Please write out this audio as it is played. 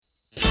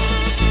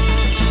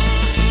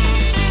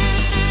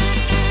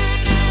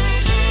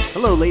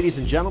Hello, ladies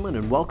and gentlemen,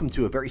 and welcome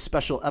to a very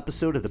special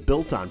episode of the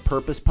Built on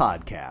Purpose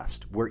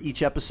podcast, where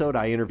each episode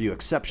I interview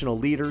exceptional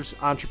leaders,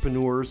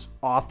 entrepreneurs,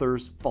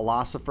 authors,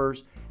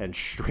 philosophers, and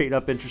straight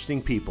up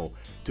interesting people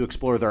to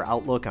explore their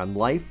outlook on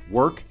life,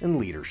 work, and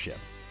leadership.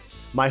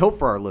 My hope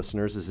for our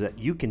listeners is that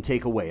you can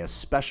take away a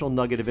special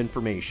nugget of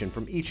information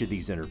from each of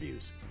these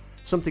interviews,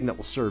 something that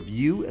will serve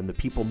you and the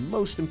people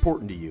most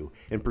important to you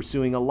in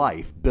pursuing a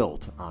life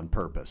built on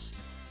purpose.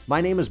 My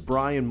name is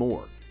Brian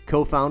Moore,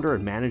 co-founder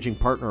and managing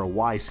partner of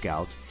Y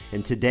Scouts,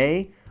 and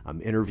today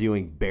I'm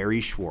interviewing Barry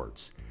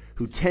Schwartz,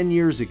 who 10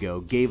 years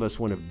ago gave us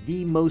one of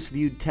the most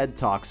viewed TED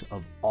Talks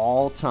of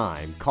all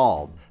time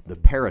called The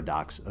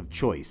Paradox of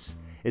Choice.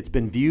 It's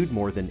been viewed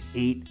more than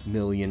 8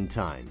 million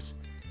times.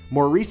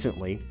 More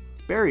recently,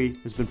 Barry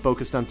has been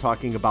focused on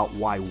talking about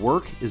why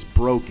work is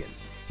broken.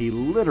 He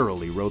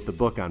literally wrote the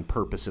book on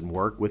purpose and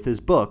work with his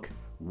book,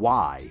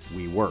 Why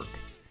We Work.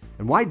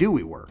 And why do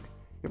we work?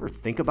 You ever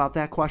think about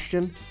that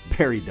question?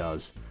 Barry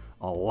does.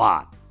 A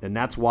lot. And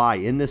that's why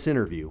in this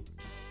interview,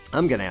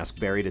 I'm going to ask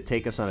Barry to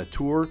take us on a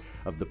tour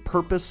of the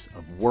purpose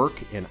of work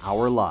in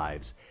our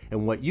lives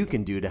and what you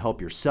can do to help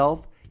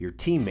yourself, your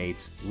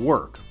teammates,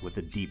 work with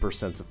a deeper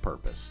sense of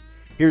purpose.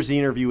 Here's the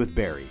interview with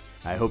Barry.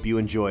 I hope you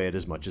enjoy it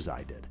as much as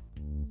I did.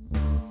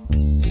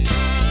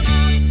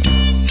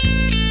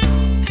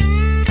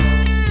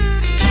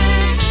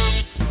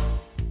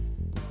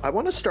 I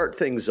want to start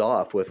things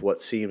off with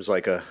what seems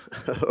like a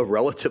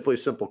relatively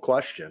simple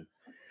question.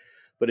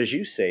 But as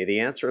you say, the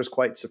answer is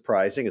quite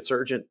surprising, it's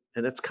urgent,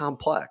 and it's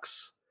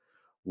complex.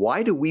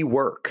 Why do we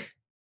work?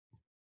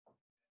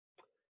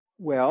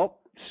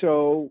 Well,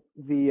 so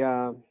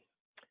the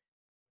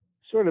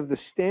sort of the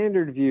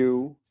standard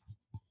view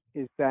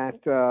is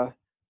that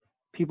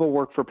people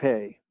work for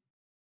pay,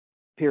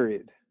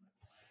 period.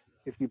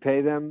 If you pay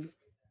them,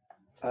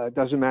 it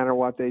doesn't matter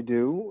what they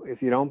do.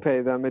 If you don't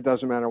pay them, it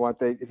doesn't matter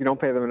if you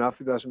don't pay them enough,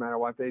 it doesn't matter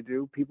what they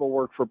do. People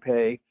work for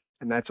pay,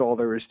 and that's all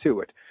there is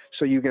to it.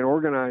 So you can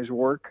organize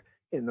work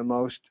in the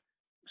most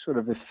sort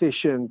of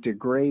efficient,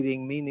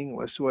 degrading,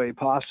 meaningless way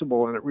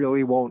possible, and it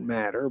really won't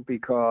matter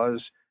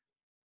because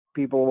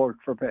people work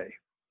for pay.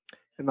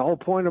 And the whole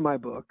point of my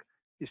book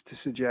is to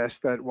suggest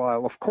that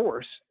while, of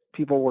course,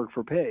 people work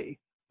for pay,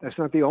 that's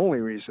not the only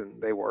reason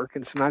they work,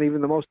 and it's not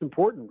even the most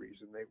important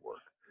reason they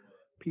work.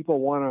 People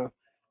want to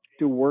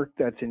do work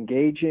that's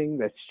engaging,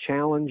 that's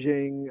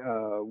challenging,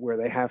 where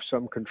they have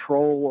some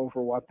control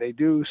over what they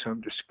do,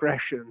 some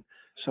discretion,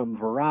 some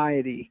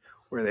variety,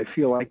 where they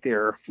feel like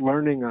they're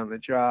learning on the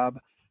job.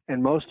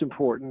 And most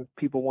important,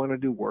 people want to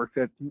do work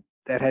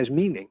that has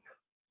meaning.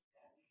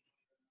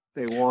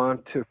 They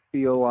want to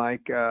feel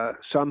like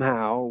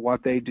somehow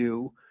what they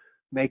do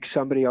makes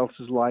somebody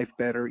else's life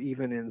better,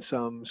 even in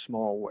some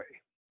small way.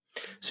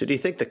 So do you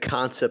think the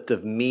concept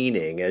of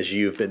meaning, as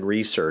you've been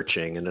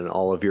researching and in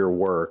all of your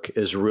work,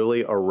 is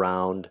really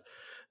around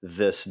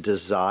this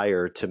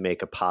desire to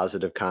make a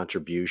positive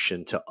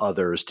contribution to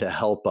others, to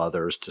help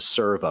others, to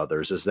serve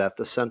others? Is that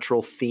the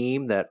central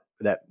theme that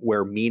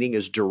where meaning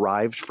is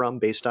derived from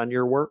based on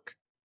your work?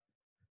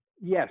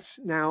 Yes.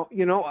 Now,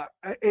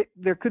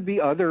 there could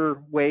be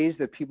other ways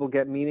that people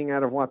get meaning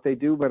out of what they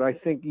do, but I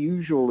think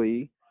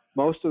usually,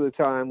 most of the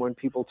time when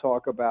people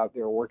talk about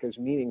their work as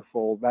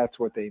meaningful, that's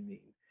what they mean.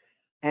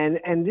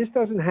 And this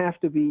doesn't have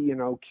to be,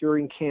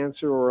 curing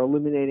cancer or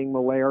eliminating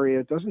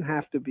malaria. It doesn't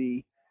have to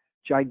be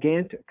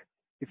gigantic.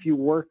 If you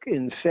work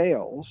in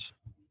sales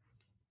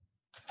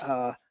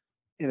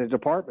in a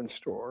department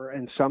store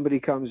and somebody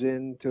comes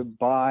in to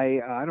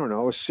buy,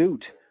 a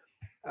suit,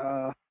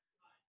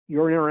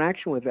 your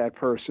interaction with that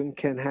person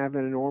can have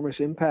an enormous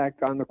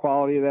impact on the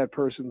quality of that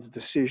person's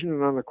decision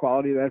and on the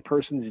quality of that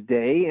person's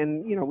day,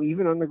 and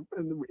even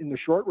in the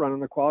short run,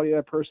 on the quality of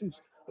that person's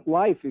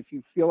life. If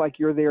you feel like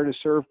you're there to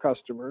serve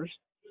customers,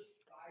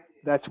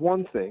 that's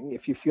one thing.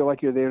 If you feel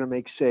like you're there to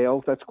make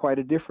sales, that's quite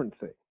a different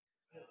thing.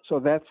 So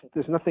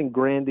there's nothing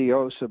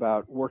grandiose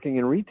about working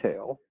in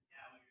retail,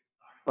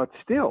 but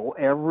still,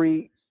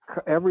 every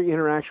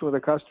interaction with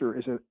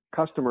a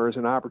customer is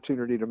an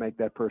opportunity to make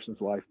that person's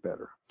life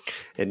better.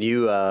 And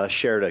you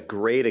shared a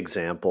great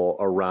example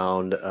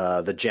around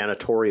the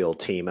janitorial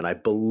team, and I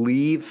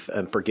believe,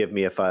 and forgive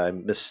me if I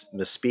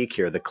misspeak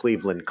here, the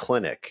Cleveland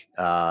Clinic.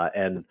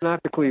 And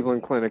not the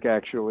Cleveland Clinic,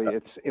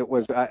 actually. It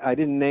was. I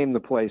didn't name the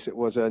place. It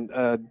was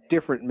a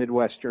different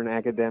Midwestern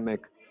academic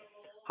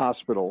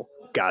hospital.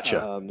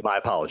 Gotcha. My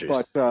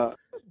apologies.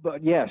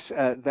 But yes,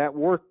 that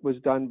work was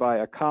done by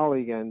a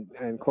colleague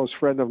and close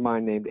friend of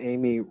mine named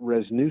Amy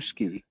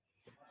Resniewski.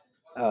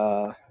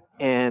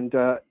 And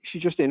she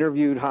just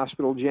interviewed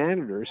hospital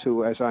janitors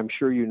who, as I'm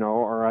sure you know,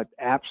 are at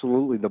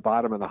absolutely the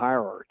bottom of the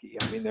hierarchy.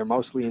 I mean, they're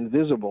mostly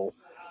invisible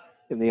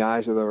in the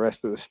eyes of the rest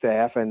of the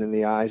staff and in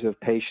the eyes of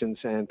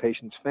patients and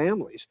patients'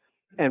 families.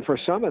 And for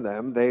some of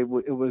them, it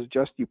was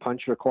just you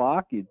punch a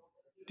clock, you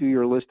do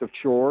your list of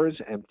chores,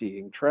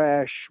 emptying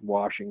trash,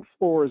 washing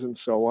floors, and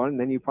so on, and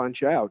then you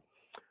punch out.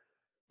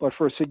 But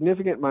for a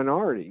significant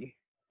minority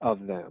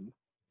of them,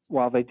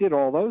 while they did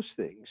all those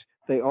things,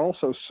 they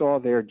also saw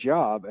their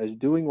job as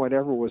doing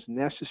whatever was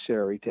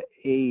necessary to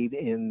aid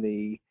in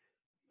the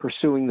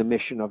pursuing the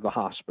mission of the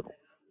hospital.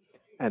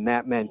 And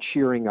that meant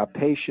cheering up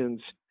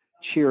patients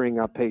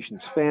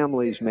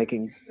families,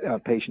 making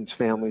patients'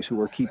 families who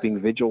were keeping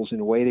vigils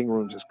in waiting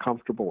rooms as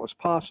comfortable as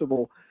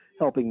possible,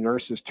 helping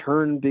nurses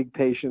turn big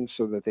patients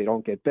so that they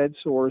don't get bed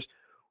sores.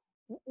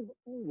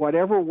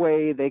 Whatever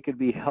way they could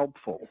be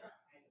helpful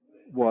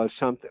was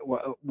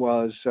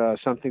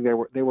something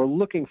they were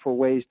looking for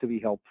ways to be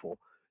helpful,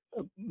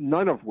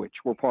 none of which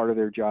were part of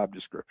their job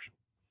description.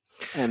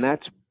 And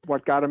that's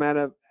what got them out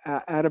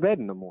of bed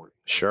in the morning.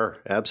 Sure,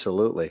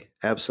 absolutely.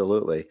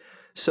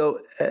 So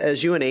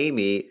as you and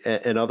Amy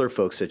and other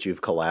folks that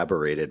you've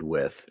collaborated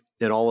with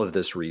in all of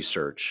this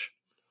research,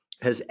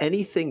 has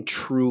anything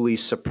truly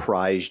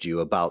surprised you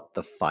about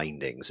the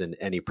findings in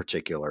any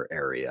particular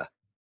area?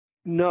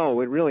 No,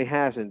 it really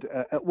hasn't.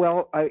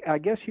 Well, I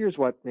guess here's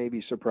what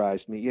maybe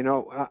surprised me.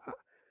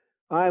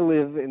 I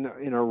live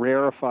in a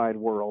rarefied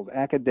world.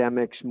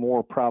 Academics,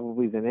 more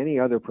probably than any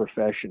other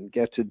profession,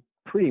 get to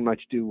pretty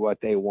much do what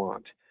they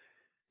want,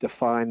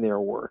 define their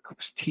work,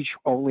 teach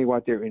only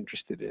what they're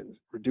interested in,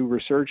 or do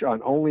research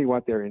on only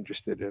what they're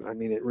interested in. I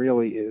mean, it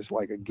really is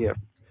like a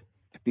gift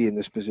to be in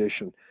this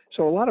position.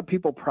 So a lot of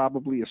people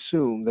probably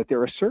assume that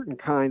there are certain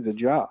kinds of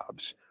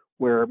jobs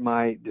where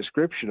my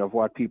description of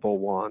what people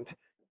want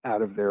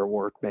out of their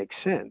work makes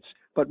sense.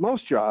 But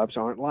most jobs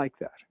aren't like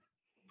that.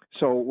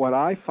 So what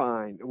I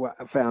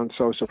found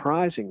so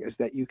surprising is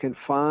that you can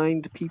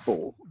find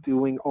people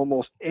doing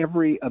almost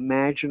every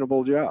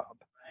imaginable job,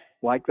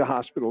 like the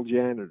hospital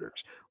janitors,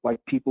 like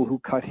people who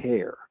cut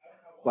hair,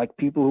 like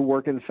people who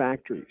work in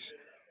factories,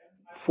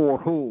 for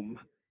whom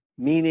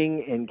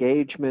meaning,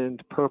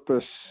 engagement,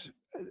 purpose,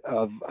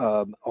 of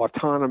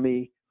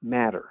autonomy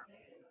matter.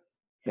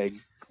 They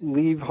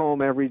leave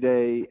home every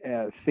day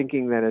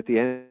thinking that at the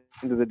end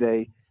of the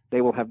day, they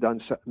will have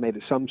made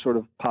some sort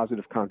of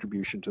positive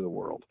contribution to the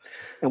world.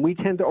 And we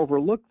tend to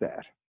overlook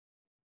that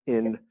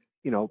in,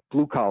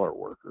 blue collar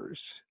workers,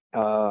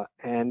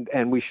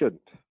 and we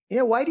shouldn't.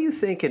 Yeah, why do you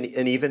think, and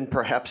even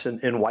perhaps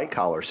in white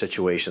collar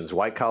situations,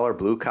 white collar,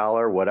 blue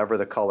collar, whatever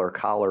the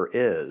collar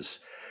is,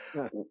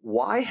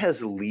 why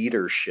has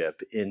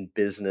leadership in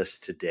business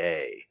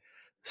today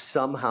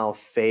somehow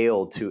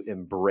failed to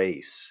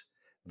embrace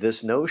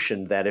this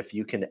notion that if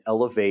you can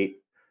elevate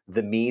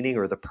the meaning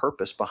or the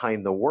purpose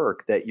behind the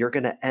work, that you're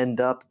going to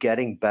end up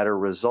getting better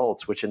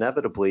results, which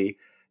inevitably,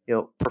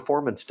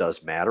 performance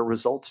does matter,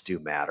 results do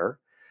matter.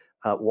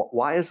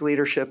 Why has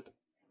leadership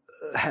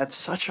had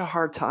such a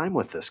hard time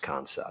with this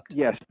concept?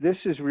 Yes, this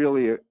is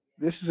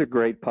a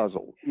great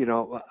puzzle.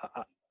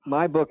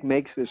 My book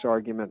makes this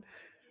argument.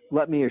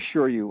 Let me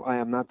assure you, I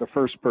am not the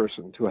first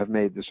person to have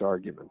made this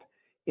argument.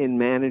 In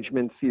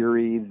management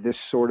theory, this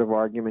sort of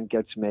argument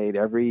gets made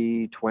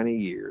every 20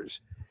 years,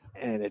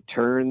 and it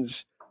turns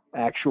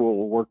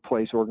actual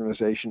workplace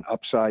organization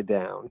upside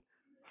down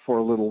for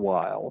a little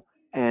while,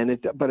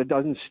 but it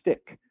doesn't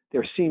stick.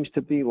 There seems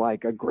to be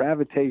like a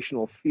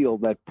gravitational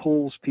field that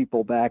pulls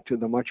people back to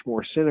the much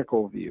more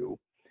cynical view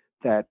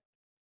that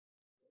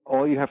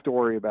all you have to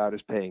worry about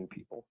is paying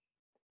people.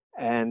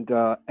 And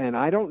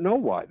I don't know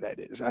why that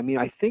is. I mean,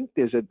 I think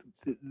there's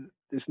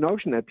this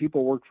notion that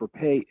people work for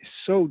pay is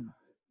so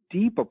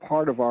deep a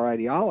part of our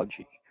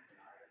ideology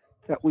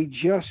that we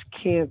just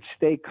can't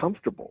stay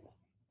comfortable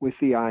with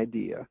the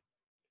idea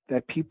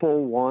that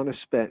people want to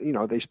spend,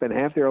 they spend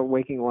half their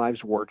waking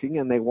lives working,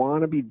 and they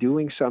want to be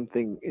doing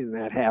something in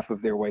that half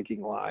of their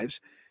waking lives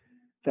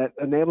that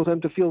enables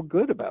them to feel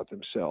good about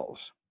themselves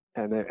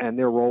and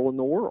their role in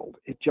the world.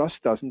 It just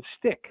doesn't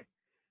stick.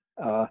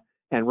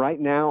 And right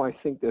now, I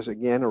think there's,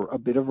 again, a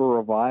bit of a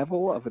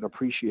revival of an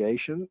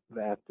appreciation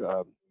that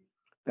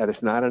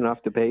it's not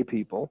enough to pay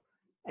people.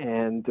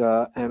 And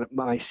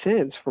my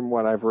sense from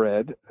what I've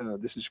read,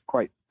 this is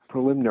quite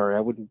preliminary,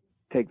 I wouldn't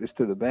take this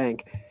to the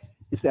bank,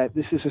 is that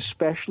this is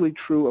especially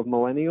true of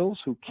millennials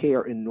who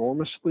care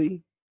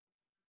enormously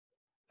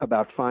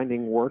about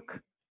finding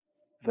work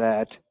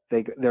that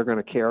they're going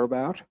to care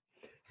about,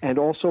 and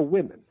also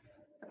women.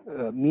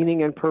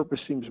 Meaning and purpose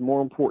seems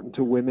more important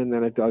to women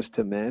than it does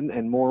to men,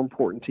 and more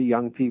important to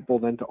young people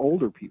than to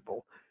older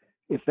people.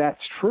 If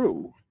that's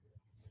true,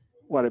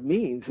 what it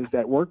means is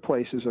that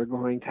workplaces are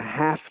going to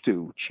have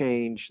to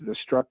change the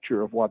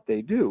structure of what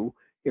they do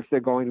if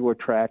they're going to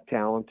attract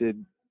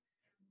talented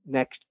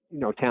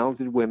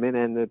women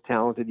and the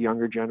talented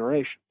younger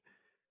generation.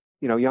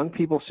 Young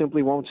people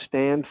simply won't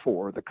stand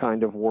for the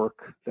kind of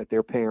work that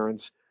their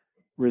parents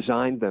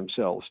resigned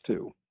themselves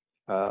to.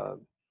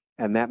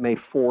 And that may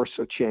force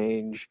a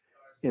change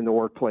in the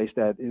workplace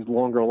that is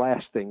longer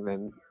lasting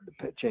than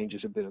the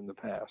changes have been in the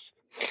past.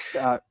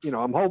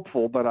 I'm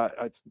hopeful, but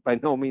it's by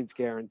no means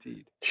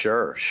guaranteed.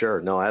 Sure.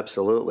 No,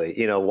 absolutely.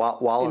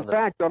 In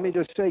fact, let me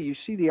just say, you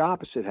see the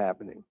opposite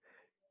happening.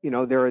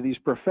 There are these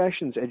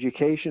professions,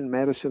 education,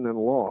 medicine, and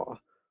law,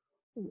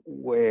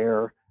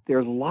 where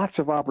there's lots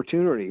of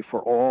opportunity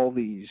for all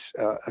these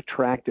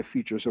attractive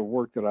features of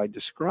work that I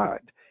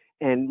described.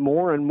 And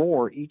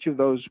more, each of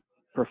those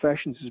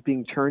professions is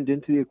being turned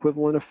into the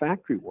equivalent of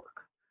factory work.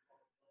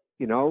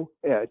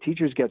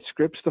 Teachers get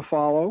scripts to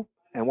follow,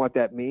 and what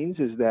that means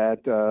is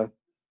that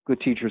Good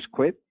teachers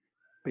quit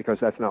because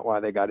that's not why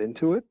they got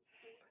into it.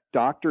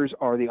 Lawyers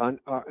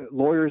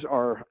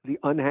are the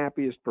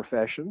unhappiest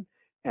profession,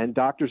 and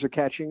doctors are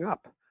catching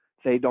up.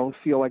 They don't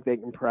feel like they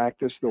can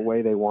practice the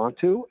way they want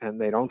to, and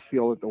they don't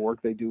feel that the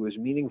work they do is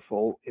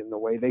meaningful in the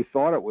way they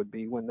thought it would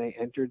be when they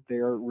entered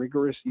their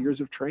rigorous years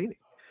of training.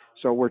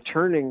 So we're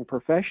turning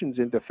professions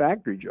into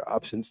factory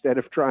jobs instead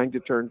of trying to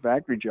turn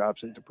factory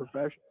jobs into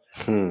professions.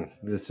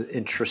 This is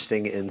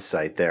interesting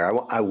insight there.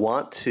 I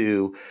want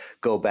to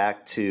go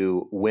back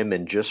to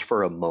women just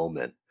for a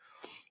moment.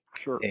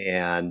 Sure.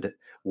 And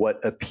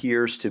what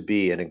appears to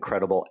be an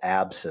incredible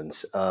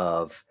absence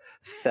of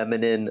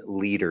feminine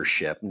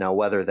leadership. Now,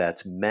 whether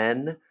that's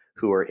men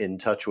who are in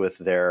touch with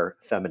their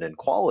feminine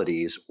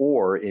qualities,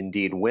 or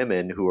indeed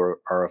women who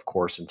are of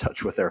course, in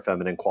touch with their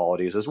feminine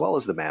qualities as well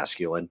as the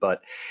masculine.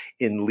 But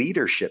in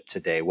leadership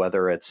today,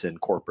 whether it's in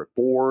corporate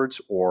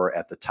boards or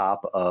at the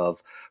top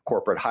of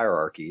corporate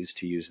hierarchies,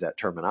 to use that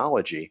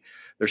terminology,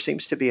 there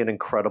seems to be an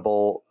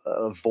incredible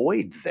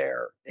void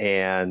there.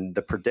 And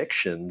the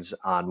predictions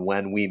on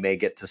when we may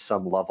get to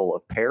some level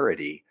of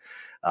parity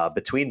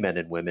between men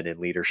and women in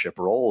leadership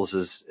roles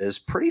is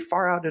pretty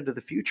far out into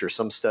the future.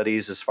 Some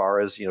studies as far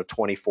as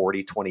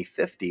 2040,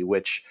 2050,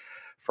 which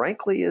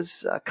frankly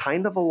is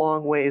kind of a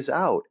long ways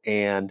out.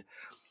 And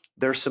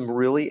there's some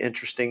really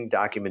interesting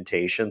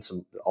documentation,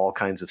 all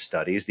kinds of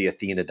studies, the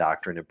Athena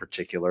Doctrine in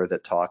particular,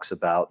 that talks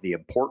about the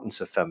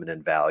importance of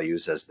feminine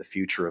values as the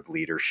future of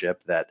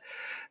leadership, that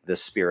the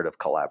spirit of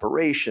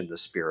collaboration, the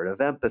spirit of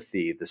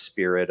empathy, the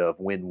spirit of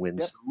win-win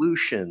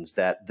solutions,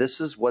 that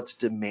this is what's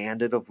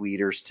demanded of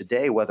leaders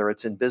today, whether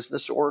it's in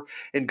business or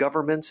in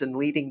governments and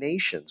leading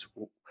nations.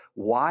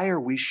 Why are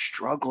we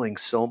struggling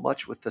so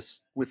much with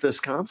this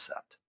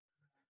concept?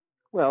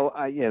 Well,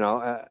 I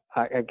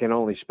can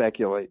only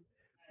speculate.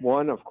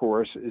 One, of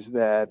course, is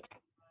that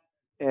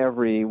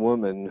every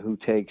woman who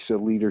takes a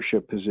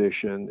leadership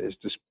position is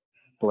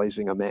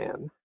displacing a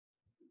man.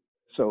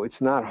 So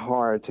it's not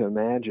hard to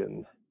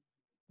imagine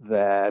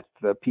that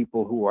the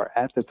people who are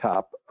at the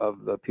top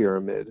of the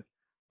pyramid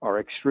are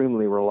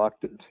extremely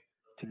reluctant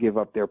to give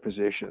up their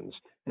positions,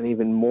 and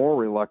even more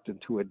reluctant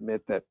to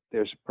admit that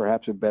there's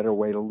perhaps a better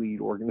way to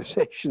lead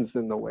organizations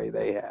than the way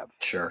they have.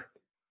 Sure.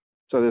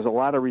 So there's a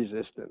lot of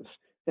resistance.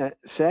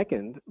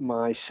 Second,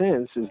 my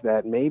sense is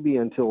that maybe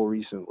until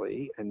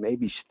recently, and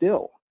maybe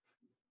still,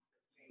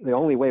 the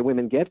only way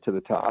women get to the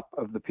top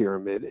of the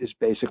pyramid is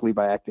basically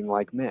by acting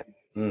like men.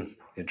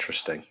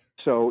 Interesting.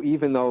 So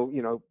even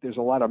though, there's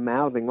a lot of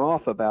mouthing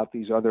off about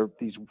these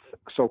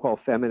so-called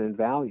feminine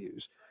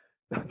values,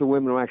 the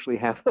women who actually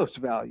have those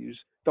values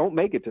don't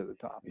make it to the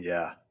top.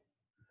 Yeah.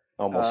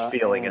 Almost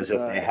feeling as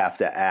if they have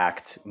to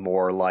act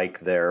more like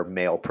their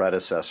male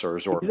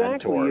predecessors or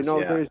mentors.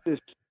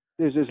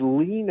 There's this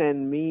lean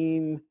and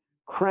mean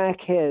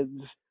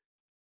crackheads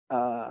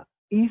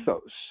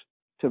ethos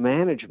to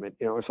management.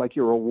 It's like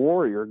you're a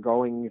warrior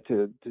going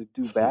to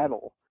do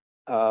battle.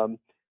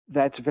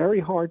 That's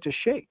very hard to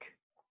shake.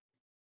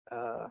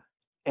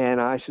 And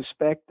I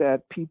suspect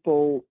that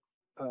people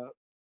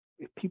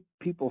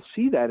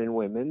see that in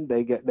women,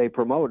 they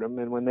promote them,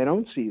 and when they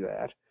don't see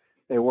that,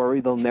 they worry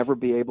they'll never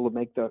be able to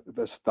make the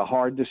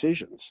hard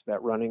decisions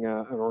that running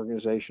an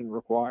organization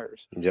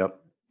requires. Yep.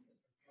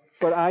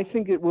 But I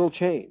think it will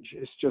change.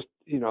 It's just,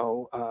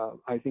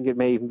 I think it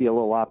may even be a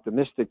little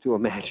optimistic to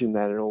imagine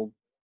that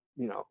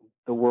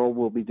the world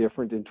will be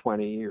different in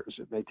 20 years.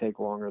 It may take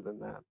longer than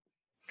that.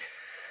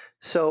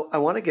 So I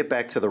want to get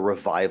back to the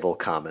revival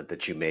comment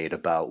that you made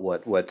about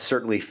what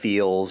certainly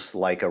feels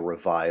like a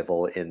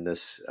revival in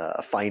this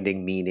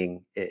finding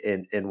meaning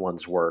in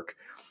one's work.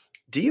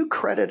 Do you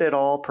credit at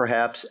all,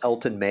 perhaps,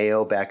 Elton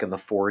Mayo back in the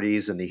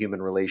 40s and the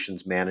human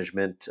relations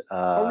management?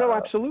 Oh, no,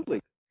 absolutely.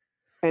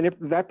 And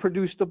that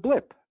produced a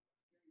blip.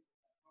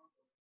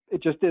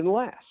 It just didn't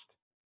last.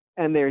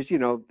 And there's,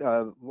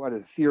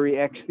 Theory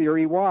X,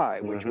 Theory Y,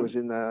 which was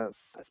in the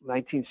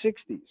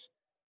 1960s.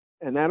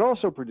 And that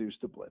also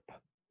produced a blip.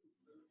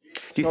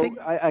 Do you think?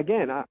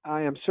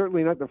 I am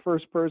certainly not the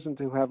first person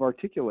to have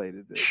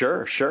articulated this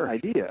Sure.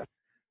 idea.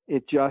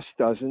 It just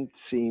doesn't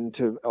seem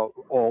to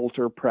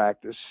alter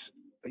practice,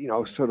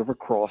 sort of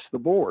across the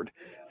board.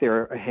 There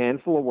are a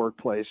handful of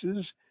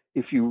workplaces.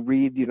 If you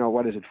read,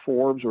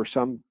 Forbes or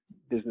some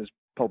business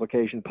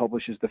publication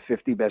publishes the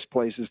 50 best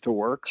places to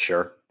work.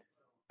 Sure.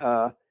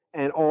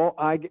 And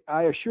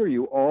I assure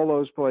you, all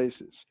those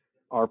places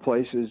are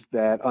places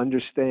that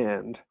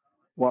understand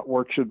what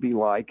work should be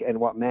like and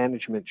what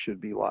management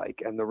should be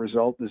like. And the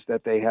result is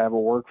that they have a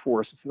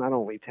workforce that's not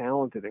only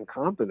talented and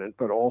competent,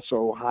 but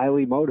also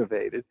highly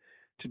motivated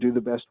to do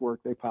the best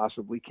work they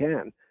possibly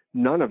can.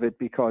 None of it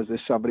because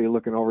there's somebody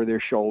looking over their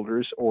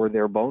shoulders or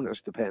their bonus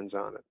depends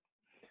on it.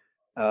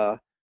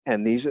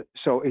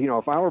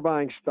 If I were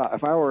buying stock,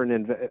 if I were an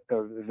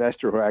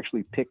investor who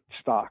actually picked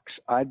stocks,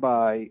 I'd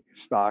buy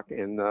stock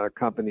in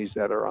companies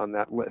that are on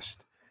that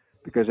list.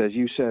 Because as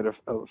you said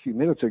a few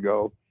minutes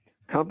ago,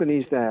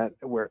 companies that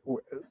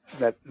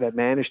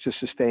manage to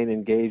sustain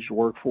engaged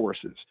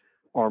workforces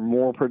are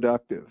more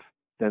productive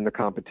than the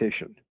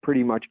competition,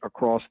 pretty much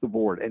across the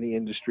board, any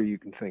industry you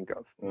can think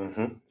of.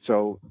 Mm-hmm.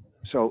 So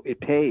it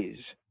pays,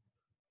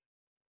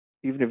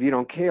 even if you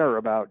don't care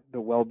about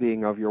the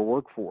well-being of your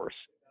workforce,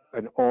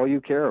 and all you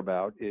care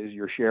about is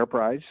your share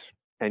price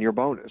and your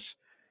bonus.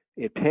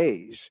 It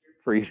pays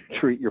for you to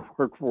treat your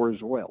workforce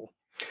well.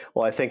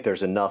 Well, I think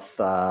there's enough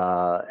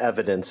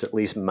evidence, at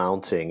least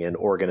mounting, in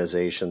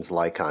organizations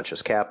like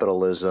Conscious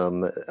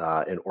Capitalism,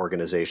 in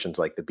organizations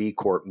like the B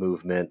Corp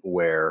movement,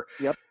 where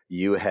Yep.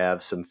 you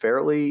have some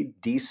fairly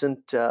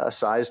decent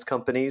sized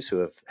companies who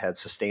have had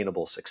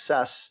sustainable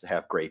success,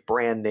 have great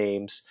brand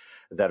names,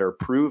 that are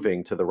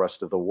proving to the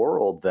rest of the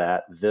world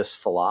that this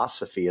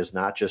philosophy is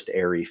not just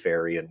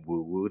airy-fairy and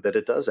woo-woo, that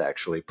it does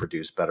actually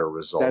produce better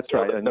results. That's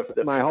right. And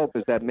my hope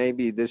is that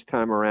maybe this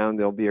time around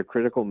there'll be a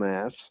critical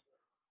mass.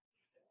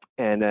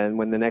 And then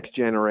when the next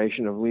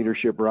generation of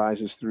leadership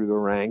rises through the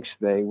ranks,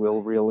 they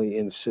will really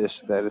insist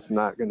that it's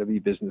not going to be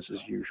business as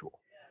usual.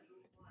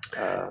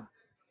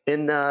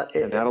 And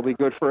that'll be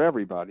good for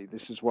everybody.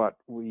 This is what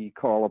we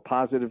call a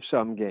positive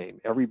sum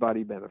game.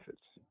 Everybody benefits.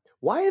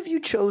 Why have you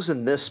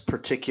chosen this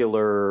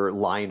particular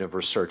line of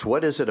research?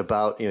 What is it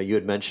about? You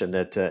had mentioned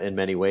that in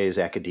many ways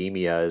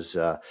academia is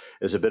a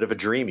bit of a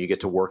dream. You get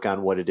to work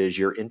on what it is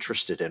you're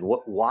interested in.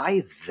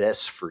 Why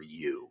this for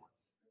you?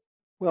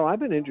 Well,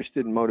 I've been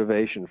interested in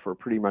motivation for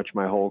pretty much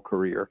my whole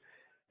career,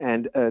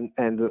 and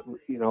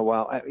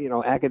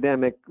while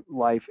academic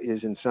life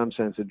is in some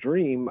sense a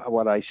dream,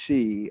 what I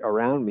see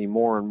around me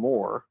more and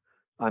more,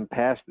 I'm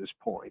past this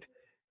point,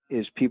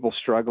 is people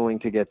struggling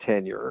to get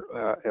tenure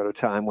at a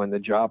time when the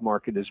job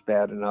market is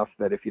bad enough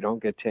that if you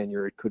don't get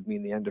tenure, it could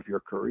mean the end of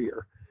your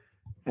career.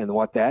 And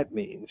what that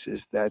means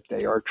is that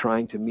they are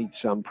trying to meet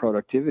some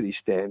productivity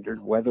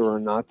standard, whether or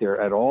not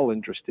they're at all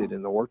interested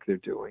in the work they're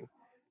doing.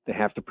 They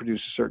have to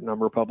produce a certain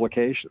number of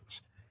publications.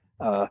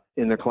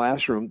 In the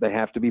classroom, they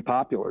have to be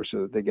popular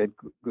so that they get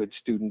good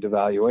student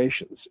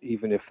evaluations,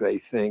 even if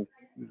they think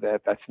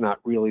that that's not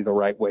really the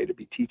right way to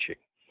be teaching.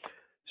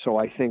 So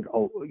I think,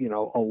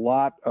 a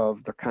lot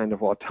of the kind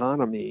of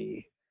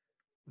autonomy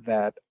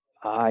that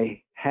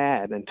I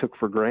had and took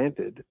for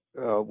granted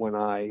when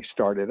I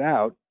started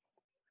out,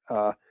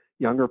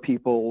 younger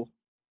people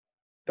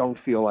don't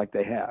feel like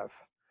they have.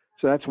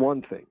 So that's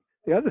one thing.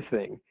 The other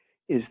thing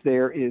is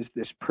there is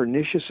this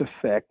pernicious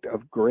effect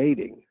of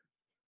grading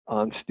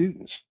on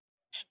students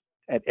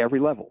at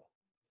every level.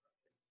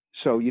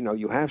 So,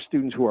 you have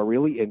students who are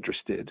really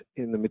interested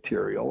in the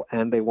material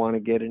and they want to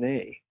get an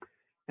A.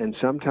 And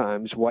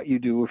sometimes what you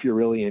do if you're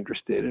really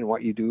interested and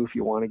what you do if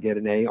you want to get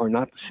an A are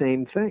not the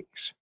same things.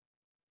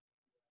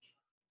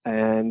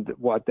 And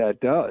what that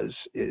does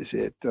is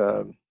it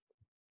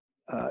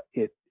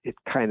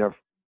kind of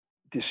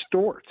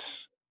distorts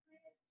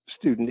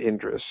student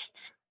interests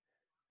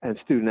and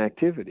student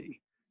activity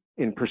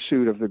in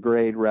pursuit of the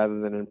grade rather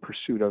than in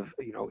pursuit of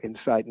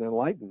insight and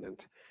enlightenment.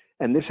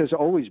 And this has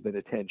always been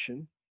a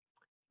tension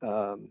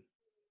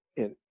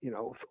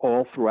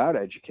all throughout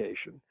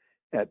education.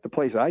 At the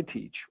place I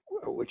teach,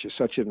 which is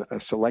such a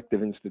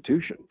selective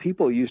institution,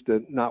 people used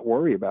to not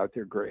worry about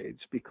their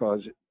grades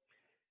because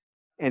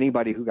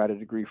anybody who got a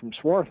degree from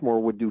Swarthmore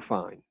would do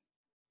fine.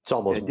 It's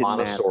almost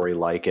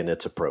Montessori-like in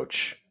its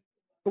approach.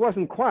 It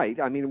wasn't quite.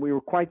 I mean, we were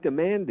quite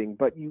demanding,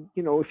 but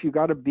if you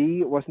got a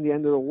B, it wasn't the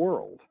end of the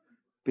world,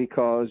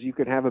 because you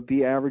could have a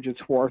B average at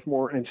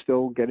Swarthmore and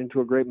still get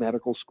into a great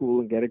medical school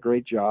and get a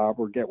great job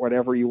or get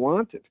whatever you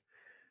wanted.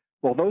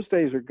 Well, those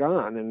days are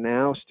gone, and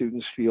now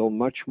students feel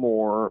much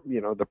more,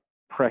 the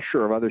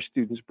pressure of other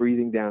students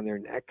breathing down their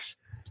necks.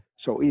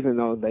 So even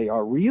though they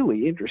are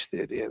really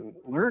interested in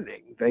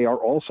learning, they are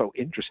also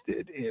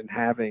interested in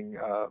having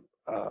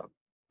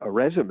a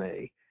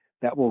resume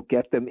that will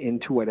get them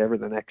into whatever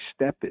the next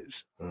step is.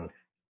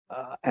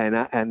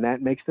 And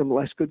that makes them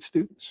less good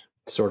students.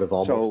 Sort of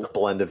almost the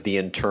blend of the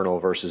internal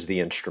versus the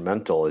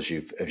instrumental, as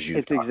you've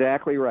It's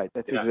exactly right.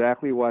 That's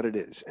exactly what it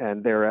is.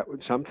 And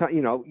sometimes,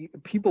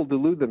 people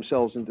delude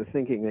themselves into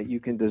thinking that you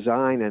can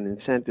design an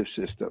incentive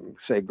system,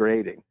 say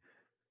grading,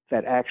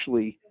 that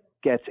actually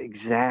gets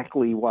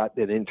exactly what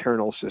an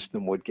internal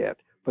system would get.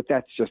 But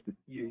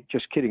you're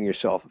just kidding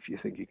yourself if you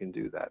think you can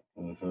do that.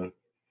 Mm-hmm.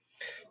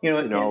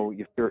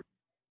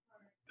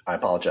 I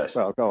apologize.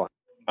 Well, go on.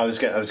 I was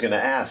going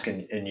to ask,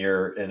 and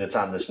it's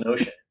on this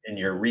notion in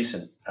your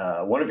recent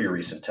one of your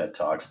recent TED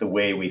Talks, The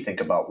Way We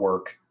Think About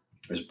Work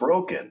is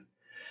Broken.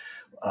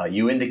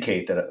 You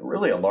indicate that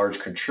really a large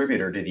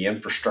contributor to the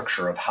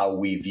infrastructure of how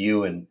we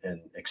view and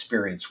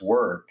experience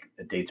work,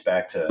 it dates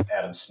back to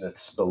Adam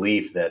Smith's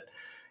belief that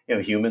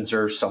humans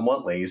are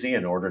somewhat lazy.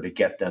 In order to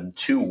get them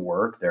to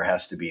work, there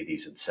has to be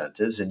these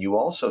incentives. And you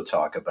also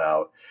talk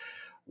about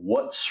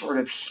what sort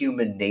of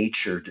human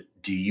nature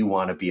do you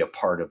want to be a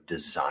part of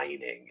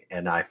designing?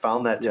 And I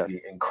found that to be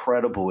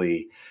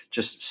incredibly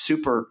just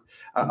super.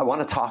 I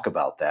want to talk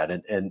about that.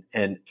 And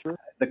Sure.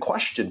 The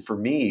question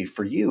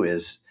for you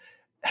is,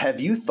 have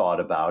you thought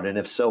about, and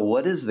if so,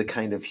 what is the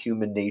kind of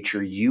human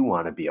nature you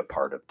want to be a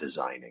part of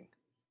designing?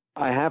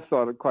 I have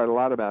thought quite a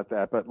lot about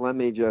that, but let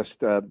me just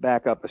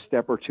back up a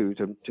step or two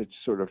to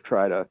sort of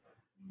try to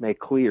make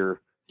clear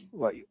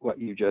what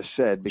you just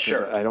said, because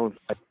Sure. I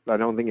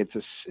don't think it's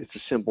a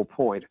simple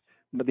point.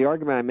 But the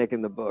argument I make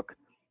in the book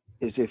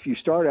is if you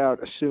start out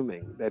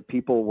assuming that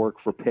people work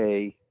for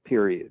pay,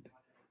 period,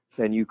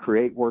 then you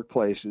create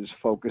workplaces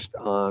focused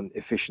on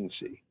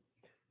efficiency,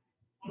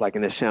 like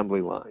an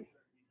assembly line.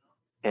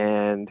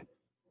 And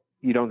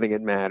you don't think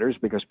it matters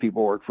because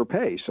people work for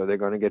pay, so they're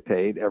going to get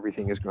paid,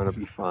 everything is going to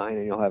be fine,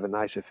 and you'll have a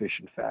nice,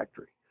 efficient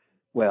factory.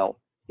 Well,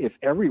 if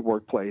every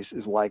workplace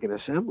is like an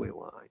assembly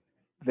line,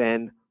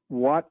 then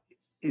what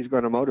is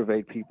going to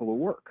motivate people to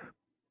work?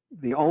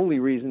 The only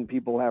reason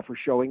people have for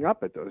showing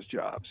up at those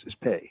jobs is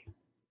pay,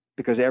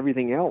 because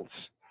everything else,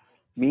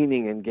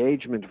 meaning,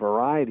 engagement,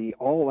 variety,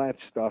 all that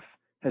stuff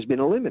has been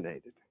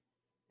eliminated.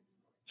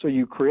 So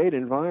you create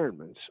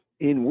environments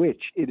in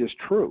which it is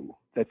true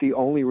that the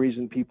only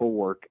reason people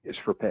work is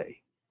for pay.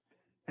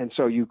 And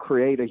so you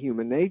create a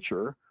human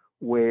nature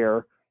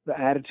where the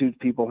attitude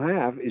people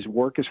have is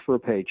work is for a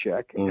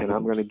paycheck, and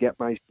I'm going to get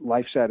my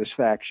life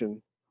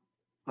satisfaction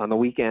on the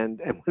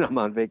weekend and when I'm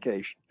on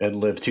vacation. And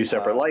live two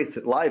separate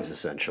lives,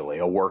 essentially,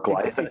 a work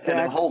life and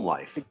a home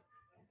life.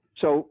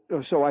 So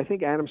I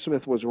think Adam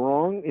Smith was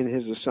wrong in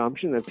his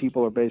assumption that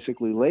people are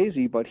basically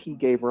lazy, but he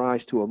gave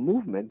rise to a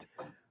movement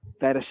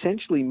that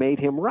essentially made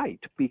him right,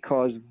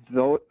 because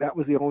that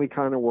was the only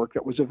kind of work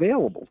that was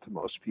available to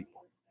most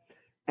people.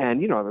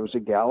 And, there was a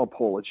Gallup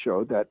poll that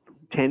showed that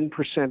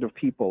 10% of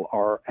people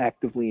are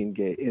actively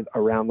engaged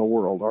around the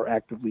world, are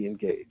actively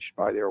engaged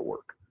by their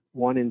work,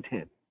 1 in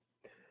 10.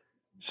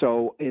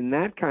 So in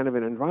that kind of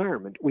an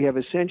environment, we have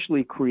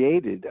essentially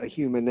created a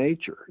human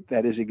nature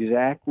that is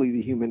exactly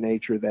the human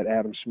nature that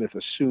Adam Smith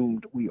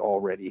assumed we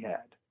already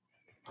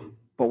had.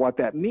 But what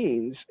that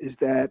means is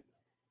that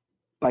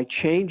by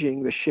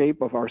changing the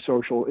shape of our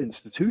social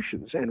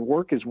institutions, and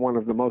work is one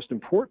of the most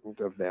important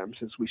of them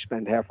since we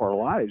spend half our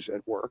lives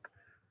at work,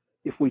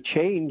 if we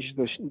change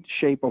the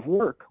shape of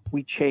work,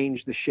 we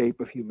change the shape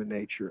of human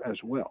nature as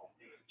well.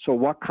 So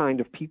what kind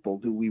of people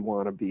do we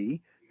want to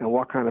be? And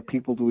what kind of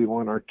people do we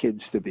want our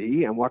kids to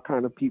be? And what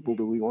kind of people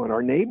do we want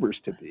our neighbors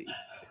to be?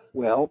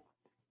 Well,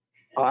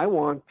 I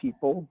want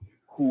people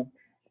who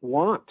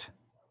want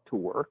to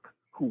work,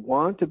 who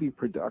want to be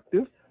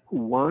productive, who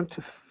want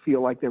to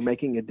feel like they're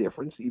making a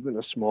difference, even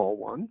a small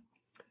one,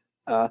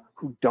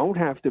 who don't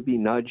have to be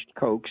nudged,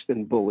 coaxed,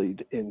 and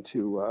bullied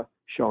into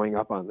showing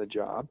up on the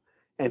job,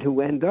 and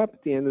who end up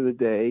at the end of the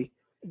day,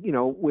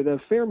 with a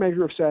fair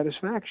measure of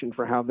satisfaction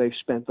for how they've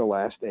spent the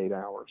last 8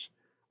 hours.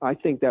 I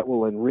think that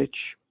will enrich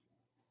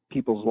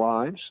people's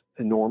lives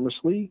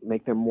enormously,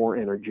 make them more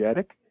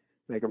energetic,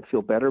 make them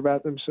feel better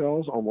about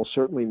themselves, almost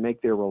certainly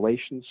make their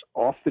relations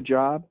off the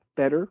job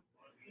better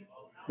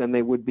than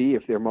they would be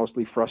if they're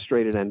mostly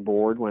frustrated and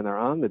bored when they're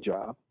on the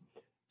job.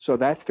 So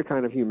that's the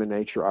kind of human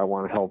nature I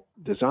want to help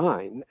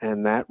design,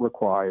 and that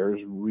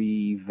requires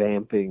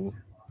revamping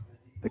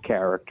the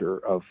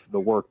character of the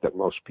work that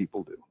most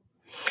people do.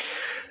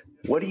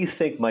 What do you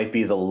think might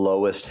be the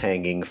lowest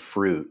hanging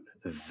fruit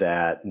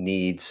that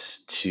needs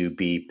to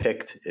be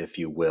picked, if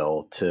you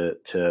will,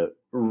 to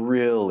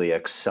really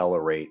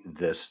accelerate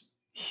this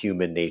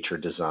human nature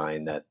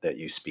design that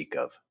you speak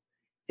of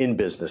in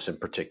business in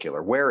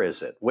particular? Where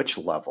is it? Which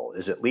level?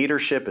 Is it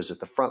leadership? Is it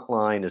the front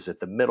line? Is it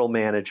the middle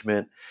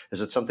management? Is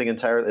it something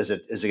entirely? Is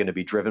it going to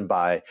be driven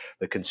by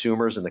the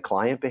consumers and the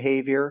client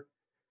behavior?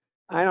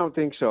 I don't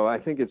think so. I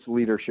think it's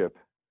leadership.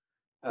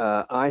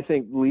 I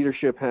think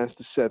leadership has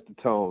to set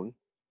the tone,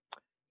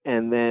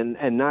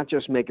 and not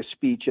just make a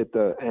speech at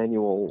the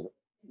annual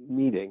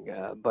meeting,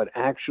 but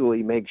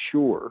actually make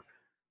sure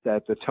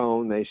that the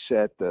tone they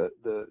set, the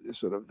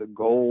sort of the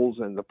goals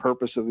and the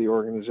purpose of the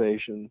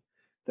organization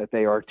that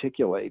they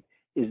articulate,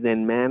 is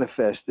then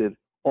manifested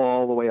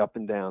all the way up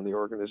and down the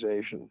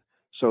organization.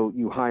 So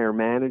you hire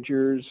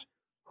managers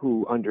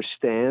who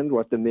understand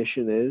what the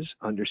mission is,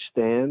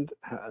 understand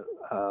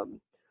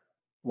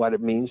what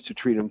it means to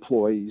treat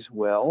employees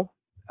well,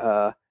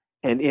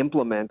 and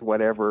implement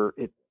whatever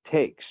it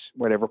takes,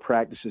 whatever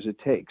practices it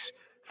takes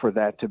for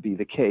that to be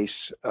the case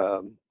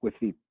with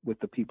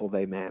the people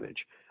they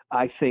manage.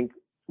 I think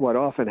what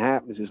often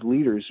happens is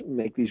leaders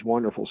make these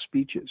wonderful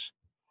speeches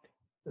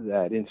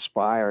that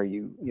inspire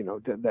you,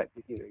 that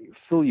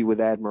fill you with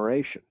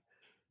admiration.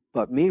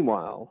 But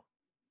meanwhile,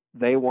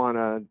 they want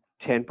a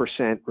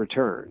 10%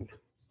 return,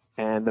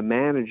 and the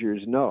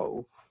managers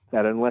know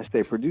that unless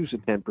they produce a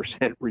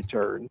 10%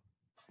 return,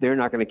 they're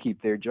not going to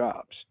keep their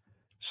jobs.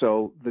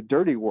 So the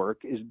dirty work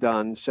is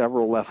done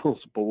several levels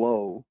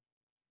below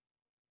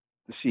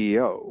the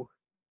CEO,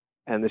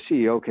 and the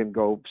CEO can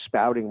go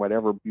spouting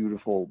whatever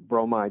beautiful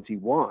bromides he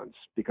wants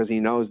because he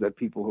knows that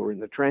people who are in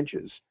the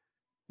trenches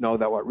know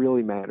that what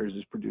really matters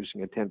is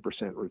producing a 10%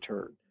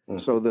 return.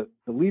 Mm. So the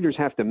leaders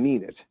have to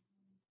mean it,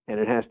 and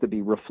it has to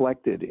be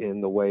reflected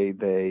in the way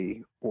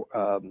they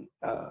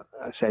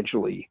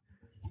essentially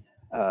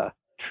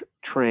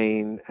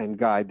train and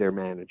guide their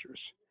managers.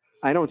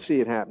 I don't see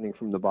it happening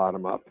from the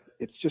bottom up.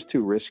 It's just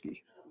too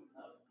risky.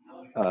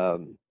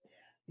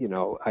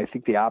 I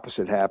think the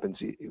opposite happens.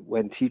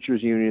 When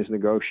teachers' unions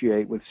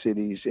negotiate with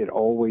cities, it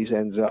always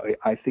ends up,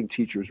 I think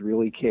teachers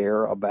really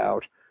care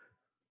about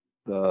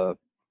the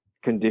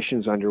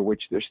conditions under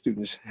which their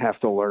students have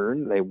to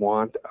learn. They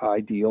want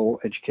ideal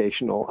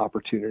educational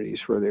opportunities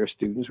for their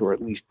students, or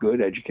at least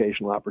good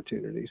educational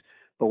opportunities.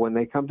 But when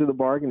they come to the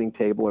bargaining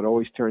table, it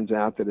always turns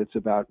out that it's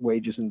about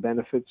wages and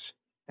benefits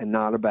and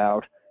not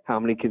about how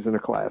many kids in a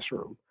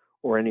classroom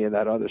or any of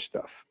that other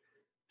stuff.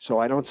 So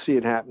I don't see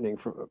it happening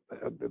from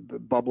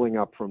bubbling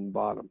up from the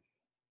bottom.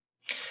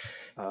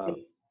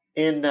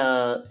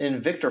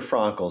 In Viktor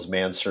Frankl's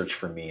Man's Search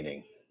for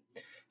Meaning,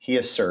 he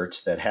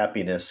asserts that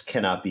happiness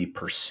cannot be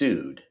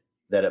pursued,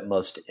 that it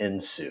must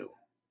ensue.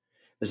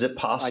 Is it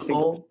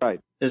possible? Right.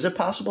 Is it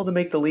possible to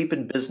make the leap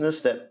in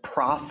business that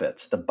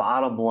profits, the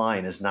bottom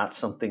line, is not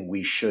something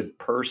we should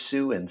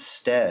pursue?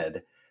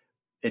 Instead,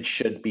 it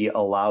should be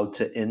allowed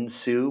to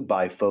ensue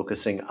by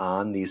focusing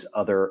on these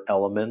other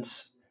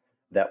elements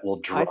that will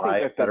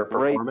drive better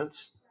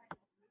performance?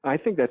 I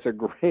think that's a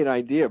great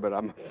idea, but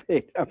I'm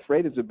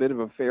afraid it's a bit of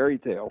a fairy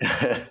tale.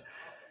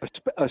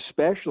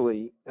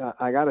 Especially,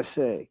 I got to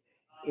say,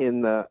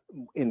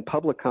 in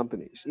public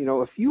companies.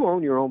 If you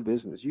own your own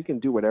business, you can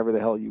do whatever the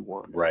hell you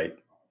want. Right.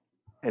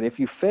 And if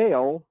you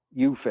fail,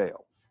 you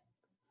fail.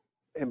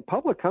 In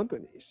public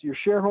companies, your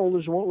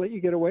shareholders won't let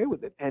you get away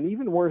with it. And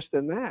even worse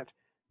than that,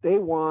 they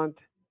want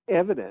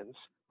evidence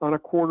on a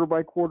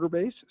quarter-by-quarter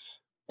basis.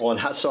 Well, and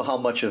how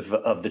much of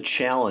the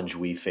challenge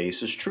we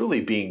face is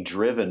truly being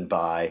driven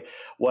by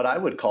what I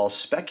would call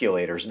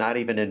speculators, not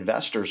even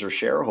investors or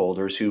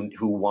shareholders who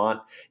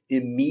want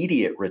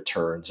immediate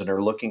returns and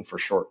are looking for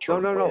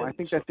short-term No. wins. I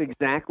think that's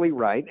exactly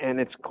right, and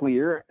it's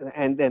clear.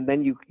 And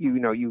then you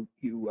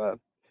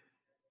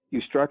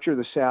structure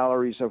the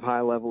salaries of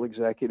high-level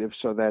executives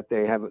so that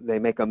they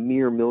make a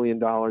mere $1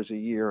 million a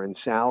year in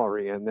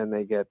salary, and then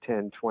they get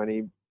 10,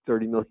 20,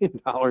 $30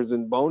 million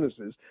in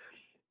bonuses.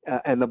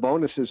 And the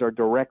bonuses are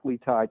directly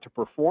tied to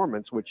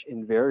performance, which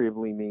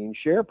invariably means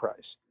share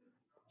price.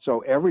 So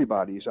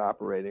everybody's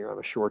operating on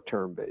a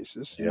short-term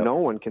basis. Yep. No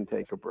one can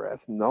take a breath.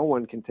 No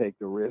one can take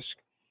the risk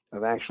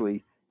of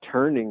actually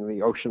turning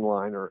the ocean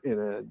liner in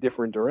a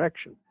different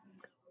direction.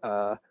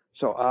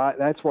 So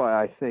that's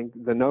why I think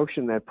the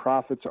notion that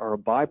profits are a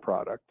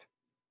byproduct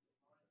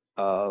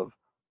of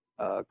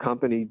a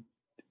company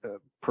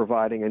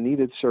providing a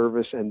needed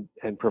service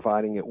and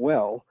providing it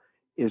well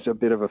is a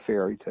bit of a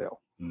fairy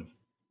tale. Mm.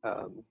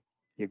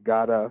 You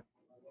gotta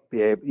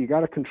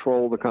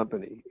control the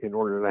company in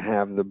order to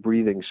have the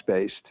breathing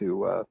space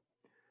to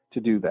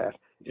do that.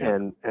 Yeah.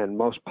 And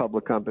most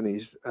public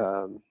companies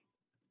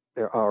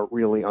are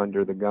really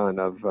under the gun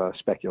of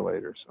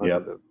speculators,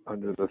 under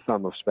the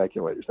thumb of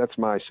speculators. That's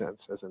my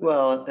sense.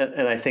 Well,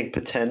 and I think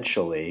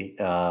potentially,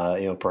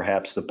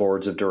 perhaps the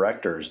boards of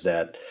directors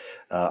that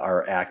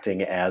are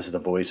acting as the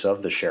voice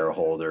of the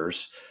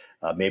shareholders.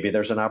 Maybe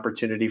there's an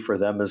opportunity for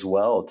them as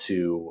well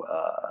to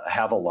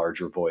have a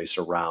larger voice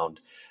around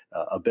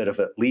a bit of,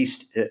 at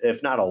least,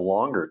 if not a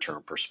longer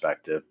term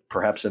perspective,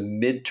 perhaps a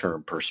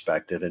midterm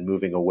perspective, and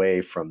moving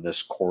away from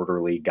this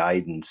quarterly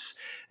guidance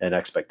and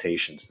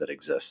expectations that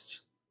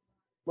exists.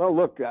 Well,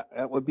 look,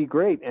 that would be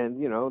great.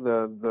 And,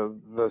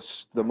 the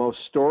most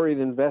storied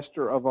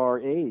investor of our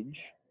age,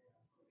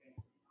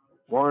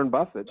 Warren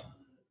Buffett,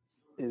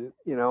 is,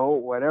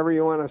 whatever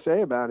you want to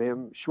say about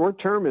him,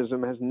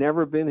 short-termism has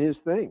never been his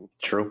thing.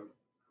 True.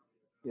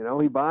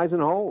 He buys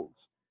and holds,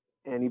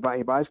 and he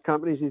buys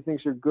companies he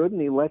thinks are good, and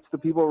he lets the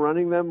people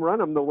running them run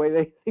them the way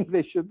they think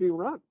they should be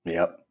run.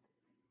 Yep.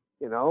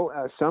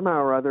 Somehow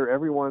or other,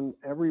 everyone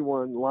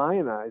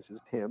lionizes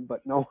him,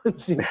 but no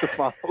one seems to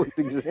follow his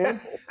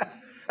example.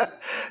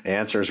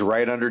 Answer's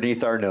right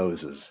underneath our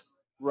noses.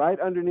 Right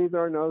underneath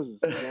our noses,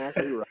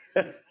 exactly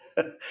right.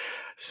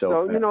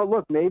 So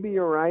look, maybe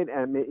you're right,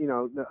 and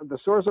the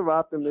source of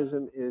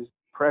optimism is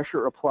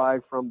pressure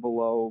applied from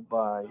below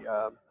by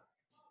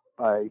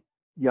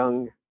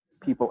young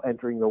people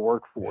entering the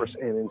workforce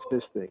and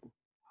insisting,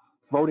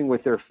 voting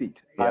with their feet.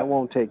 Yeah. I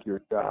won't take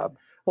your job.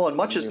 Well, and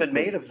much has been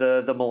made of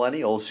the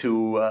millennials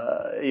who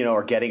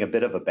are getting a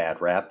bit of a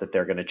bad rap, that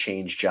they're going to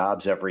change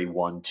jobs every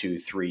 1, 2,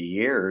 3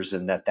 years,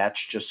 and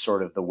that's just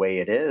sort of the way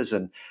it is.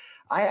 And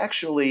I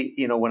actually,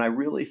 when I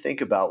really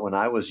think about when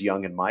I was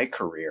young in my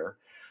career,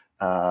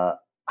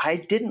 I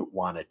didn't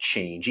want to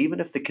change, even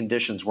if the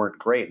conditions weren't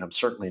great. And I'm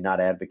certainly not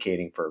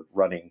advocating for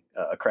running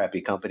a crappy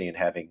company and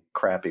having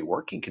crappy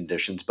working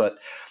conditions. But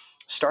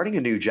starting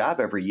a new job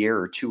every year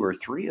or 2 or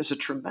 3 is a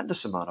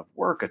tremendous amount of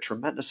work, a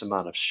tremendous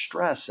amount of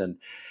stress. And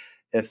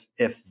if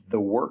the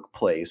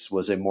workplace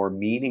was a more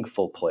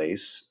meaningful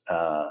place,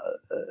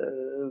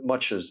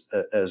 much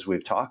as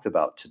we've talked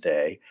about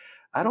today,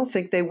 I don't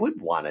think they would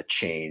want to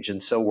change.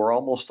 And so we're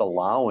almost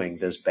allowing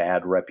this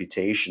bad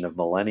reputation of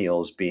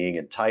millennials being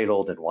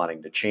entitled and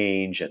wanting to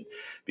change, and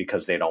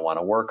because they don't want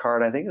to work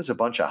hard. I think it's a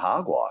bunch of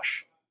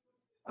hogwash.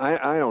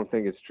 I don't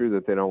think it's true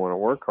that they don't want to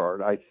work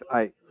hard. I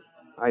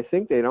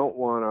think they don't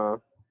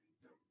want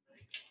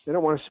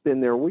to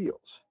spin their wheels.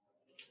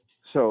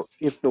 So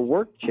if the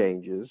work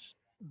changes,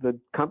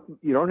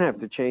 you don't have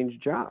to change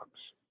jobs.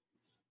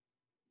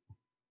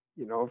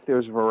 If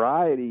there's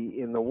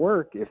variety in the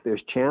work, if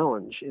there's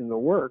challenge in the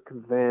work,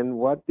 then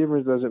what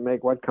difference does it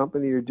make what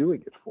company you're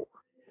doing it for?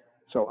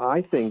 So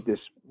I think this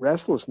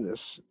restlessness,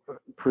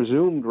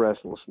 presumed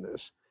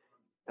restlessness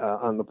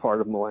on the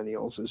part of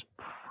millennials is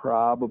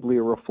probably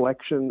a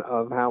reflection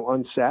of how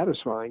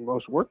unsatisfying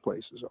most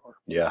workplaces are.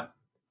 Yeah.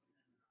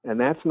 And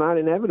that's not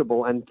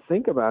inevitable. And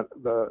think about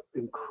the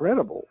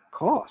incredible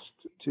cost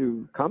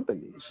to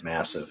companies.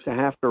 Massive. To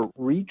have to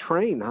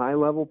retrain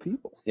high-level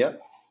people.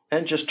 Yep.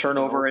 And just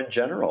turnover in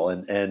general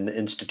and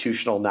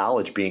institutional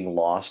knowledge being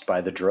lost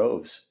by the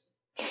droves.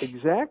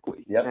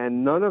 Exactly. Yep.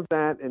 And none of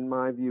that, in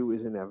my view,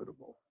 is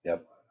inevitable.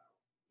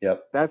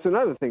 Yep. That's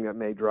another thing that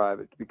may drive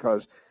it,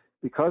 because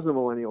the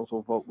millennials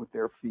will vote with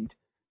their feet,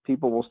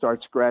 people will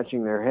start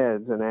scratching their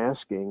heads and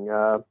asking,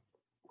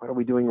 what are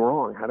we doing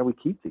wrong? How do we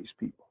keep these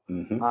people?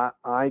 Mm-hmm.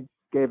 I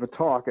gave a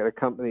talk at a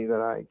company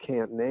that I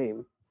can't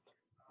name,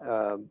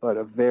 but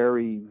a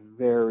very,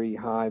 very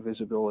high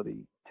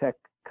visibility tech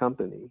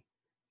company.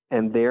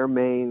 And their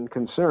main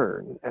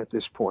concern at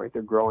this point,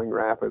 they're growing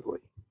rapidly.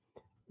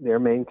 Their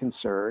main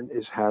concern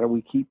is, how do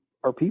we keep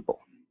our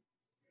people?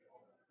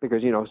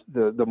 Because,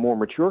 the more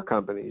mature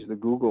companies, the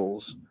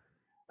Googles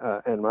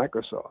and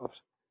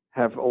Microsofts,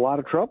 have a lot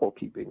of trouble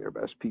keeping their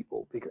best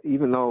people. Because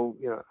even though,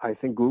 I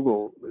think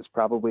Google is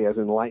probably as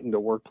enlightened a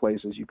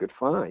workplace as you could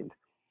find,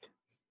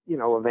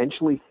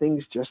 eventually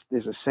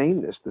there's a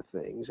sameness to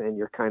things, and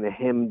you're kind of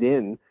hemmed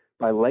in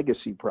by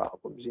legacy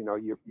problems.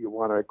 You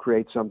want to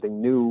create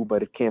something new,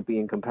 but it can't be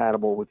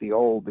incompatible with the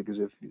old, because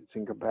if it's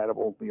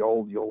incompatible with the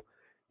old, you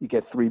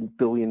get 3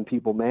 billion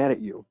people mad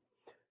at you.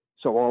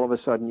 So all of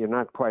a sudden, you're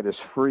not quite as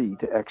free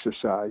to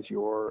exercise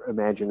your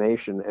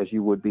imagination as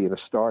you would be in a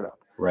startup.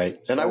 Right.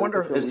 And I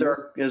wonder, is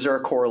there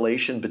a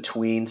correlation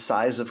between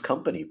size of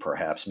company,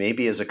 perhaps?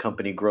 Maybe as a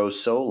company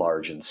grows so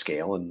large in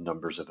scale and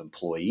numbers of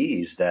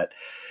employees that,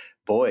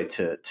 boy,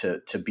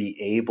 to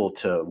be able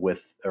to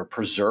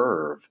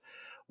preserve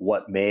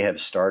what may have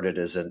started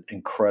as an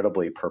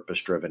incredibly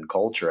purpose-driven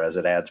culture, as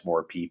it adds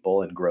more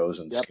people and grows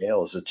and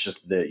scales, it's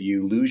just that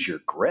you lose your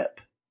grip.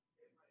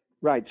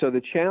 Right. So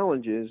the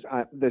challenge is,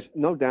 there's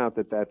no doubt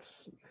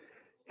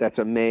that's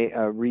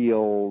a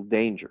real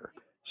danger.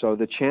 So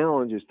the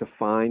challenge is to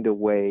find a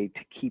way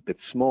to keep it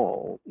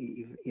small,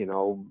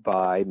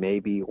 by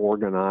maybe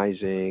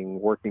organizing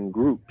working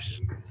groups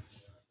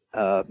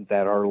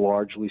that are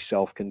largely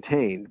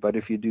self-contained. But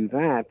if you do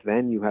that,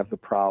 then you have the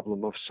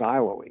problem of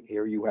siloing.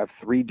 Here you have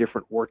 3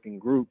 different working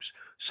groups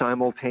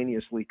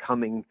simultaneously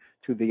coming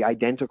to the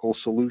identical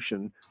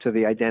solution to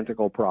the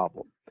identical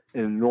problem.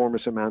 An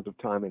enormous amount of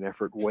time and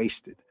effort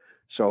wasted.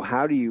 So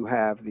how do you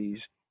have these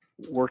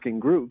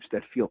working groups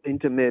that feel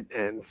intimate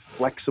and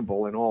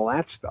flexible and all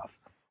that stuff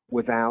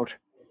without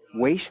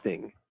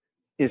wasting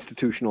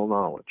institutional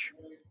knowledge?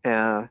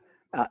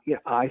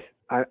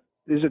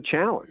 There's a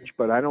challenge,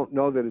 but I don't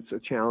know that it's a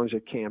challenge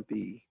that can't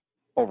be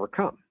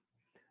overcome.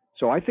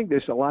 So I think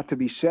there's a lot to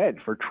be said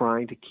for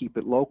trying to keep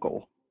it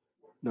local,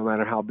 no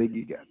matter how big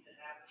you get.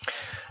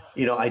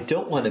 I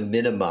don't want to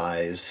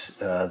minimize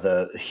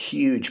the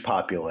huge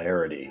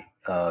popularity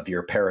of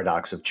your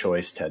Paradox of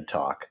Choice TED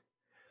Talk.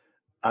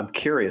 I'm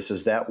curious,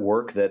 is that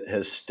work that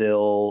has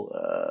still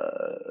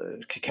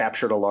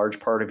captured a large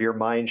part of your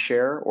mind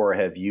share, or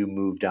have you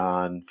moved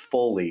on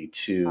fully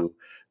to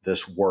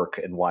this work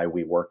and why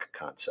we work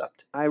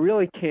concept? I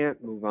really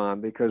can't move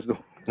on because the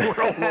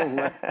world won't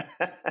let.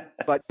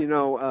 But,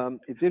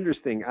 it's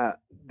interesting.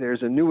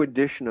 There's a new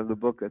edition of the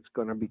book that's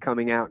going to be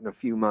coming out in a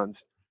few months.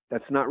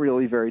 That's not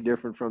really very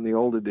different from the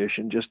old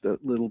edition, just a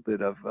little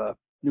bit of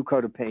new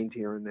coat of paint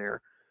here and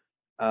there.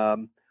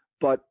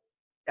 But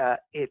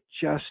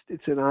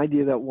it's an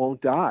idea that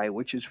won't die,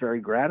 which is very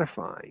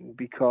gratifying,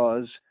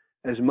 because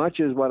as much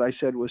as what I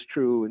said was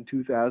true in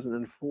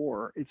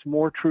 2004, it's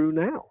more true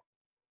now.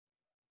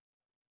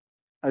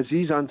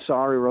 Aziz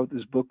Ansari wrote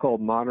this book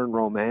called Modern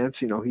Romance.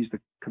 He's the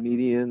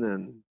comedian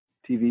and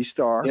TV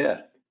star,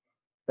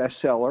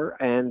 bestseller,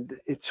 and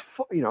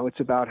it's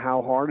about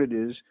how hard it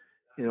is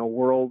in a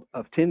world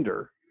of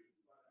Tinder,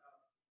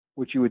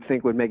 which you would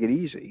think would make it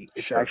easy.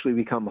 It's actually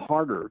become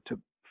harder to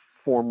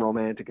form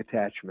romantic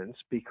attachments,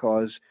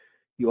 because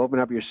you open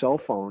up your cell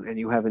phone and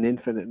you have an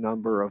infinite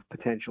number of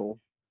potential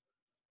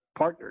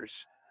partners,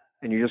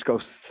 and you just go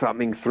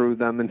thumbing through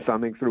them,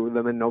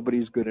 and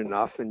nobody's good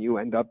enough, and you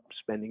end up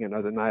spending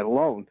another night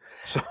alone.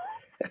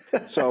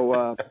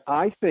 So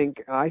I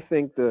think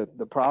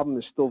the problem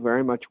is still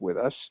very much with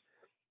us.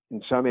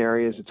 In some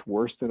areas, it's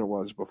worse than it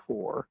was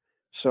before.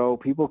 So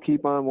people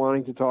keep on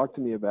wanting to talk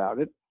to me about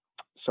it.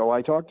 So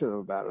I talk to them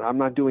about it. I'm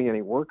not doing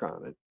any work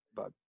on it,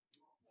 but.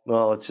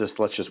 Well,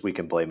 we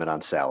can blame it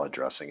on salad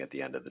dressing at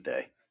the end of the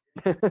day.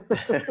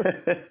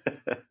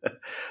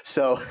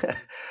 So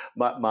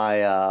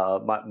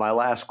my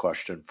last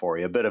question for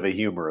you, a bit of a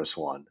humorous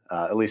one,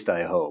 at least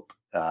I hope.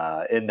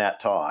 In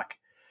that talk,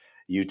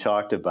 you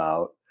talked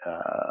about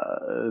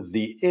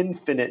the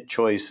infinite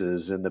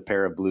choices in the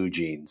pair of blue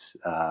jeans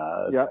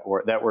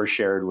that were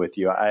shared with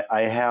you.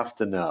 I have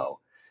to know,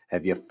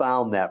 have you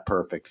found that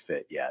perfect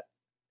fit yet?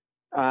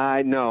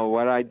 I know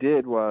what I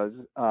did was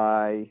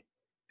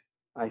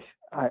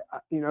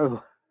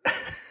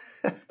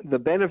the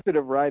benefit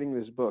of writing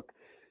this book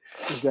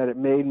is that it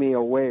made me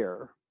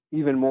aware,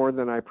 even more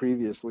than I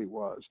previously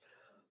was,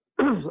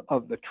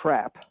 of the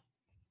trap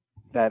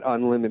that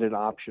unlimited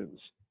options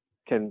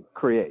can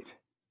create.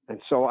 And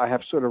so I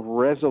have sort of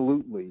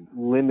resolutely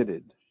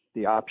limited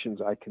the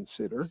options I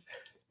consider.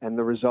 And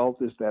the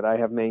result is that I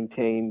have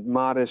maintained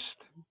modest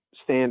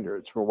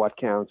standards for what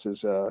counts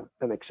as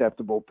an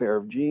acceptable pair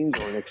of jeans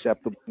or an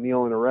acceptable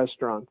meal in a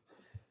restaurant.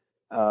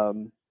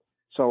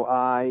 So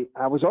I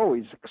was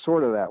always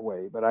sort of that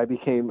way, but I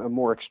became a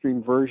more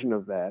extreme version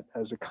of that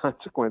as a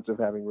consequence of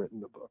having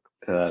written the book.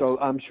 So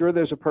I'm sure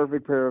there's a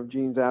perfect pair of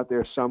jeans out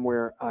there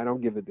somewhere. I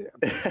don't give a damn.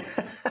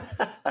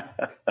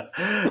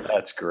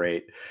 That's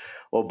great.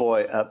 Well,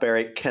 boy,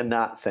 Barry,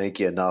 cannot thank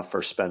you enough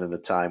for spending the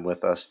time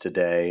with us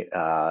today.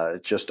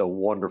 Just a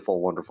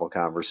wonderful, wonderful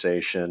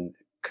conversation.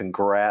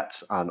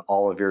 Congrats on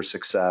all of your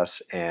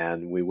success,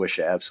 and we wish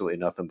you absolutely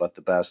nothing but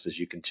the best as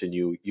you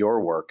continue your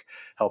work,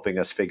 helping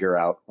us figure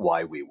out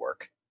why we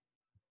work.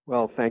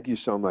 Well, thank you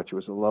so much. It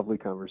was a lovely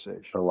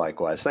conversation.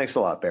 Likewise. Thanks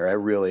a lot, Barry. I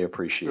really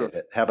appreciate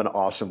it. Have an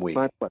awesome week.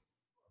 My pleasure.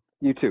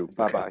 You too.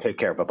 Bye-bye. Okay, take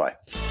care. Bye-bye.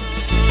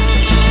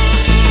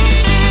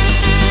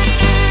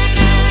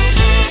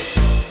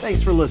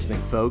 Thanks for listening,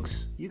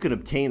 folks. You can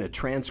obtain a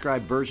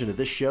transcribed version of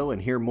this show and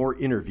hear more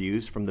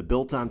interviews from the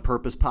Built on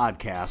Purpose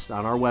podcast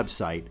on our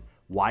website,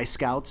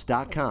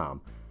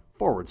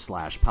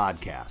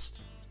 yscouts.com/podcast.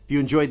 If you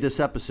enjoyed this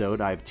episode,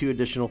 I have 2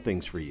 additional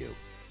things for you.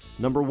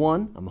 Number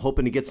 1, I'm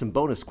hoping to get some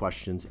bonus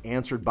questions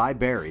answered by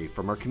Barry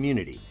from our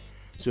community.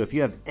 So if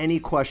you have any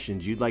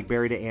questions you'd like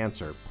Barry to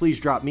answer, please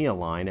drop me a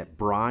line at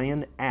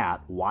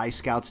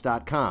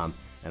brian@yscouts.com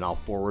and I'll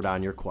forward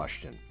on your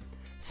question.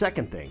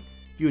 Second thing,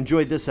 if you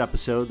enjoyed this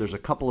episode, there's a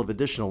couple of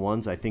additional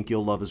ones I think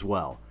you'll love as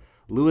well.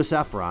 Louis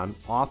Efron,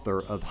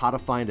 author of How to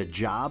Find a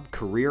Job,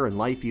 Career, and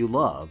Life You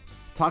Love,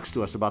 talks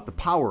to us about the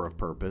power of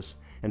purpose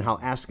and how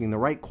asking the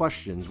right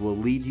questions will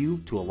lead you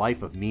to a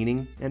life of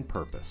meaning and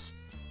purpose.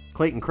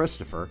 Clayton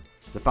Christopher,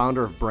 the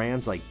founder of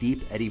brands like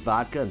Deep Eddy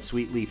Vodka and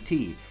Sweet Leaf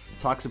Tea,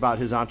 talks about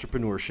his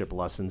entrepreneurship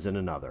lessons in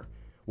another.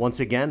 Once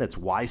again, it's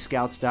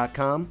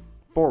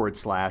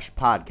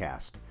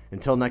yscouts.com/podcast.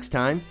 Until next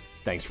time,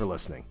 thanks for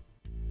listening.